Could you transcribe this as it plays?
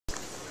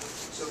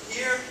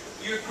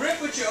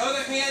put your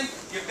other hand,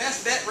 your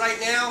best bet right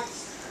now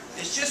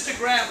is just to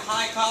grab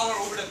high collar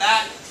over the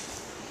back.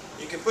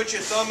 You can put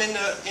your thumb in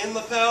the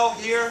lapel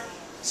here.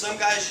 Some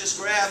guys just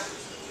grab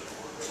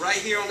right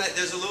here on that.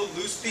 There's a little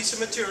loose piece of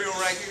material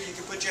right here you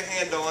can put your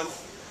hand on.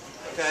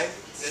 Okay?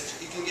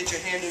 You can get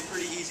your hand in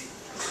pretty easy.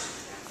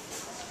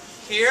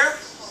 Here,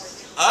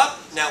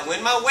 up. Now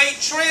when my weight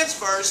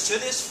transfers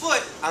to this foot,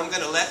 I'm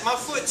going to let my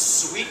foot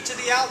sweep to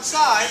the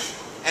outside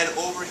and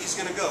over he's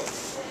going to go.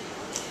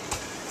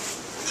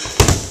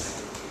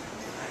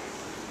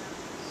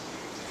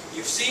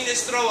 You've seen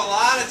this throw a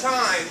lot of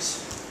times.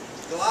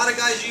 A lot of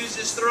guys use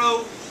this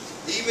throw,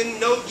 even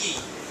no gi.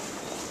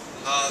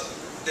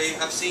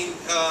 I've seen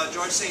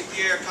George St.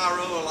 Pierre,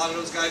 Caro, a lot of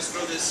those guys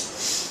throw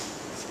this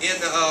in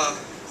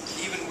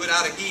even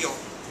without a gi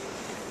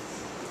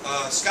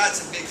on.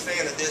 Scott's a big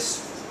fan of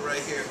this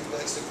right here. He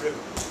likes the grip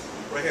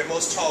right here.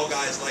 Most tall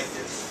guys like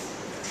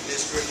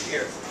this grip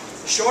here.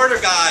 Shorter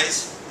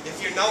guys,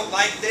 if you don't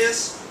like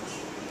this,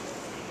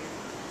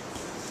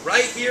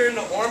 right here in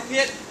the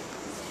armpit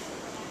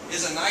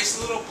is a nice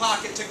little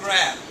pocket to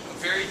grab. A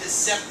very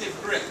deceptive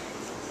grip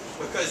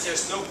because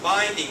there's no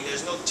binding,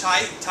 there's no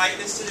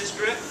tightness to this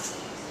grip,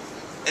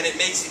 and it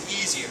makes it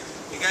easier.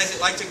 You guys that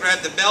like to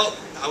grab the belt,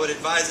 I would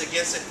advise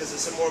against it because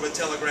it's more of a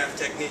telegraph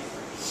technique.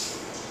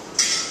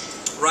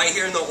 Right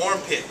here in the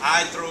armpit,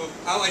 I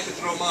like to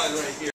throw mine right here.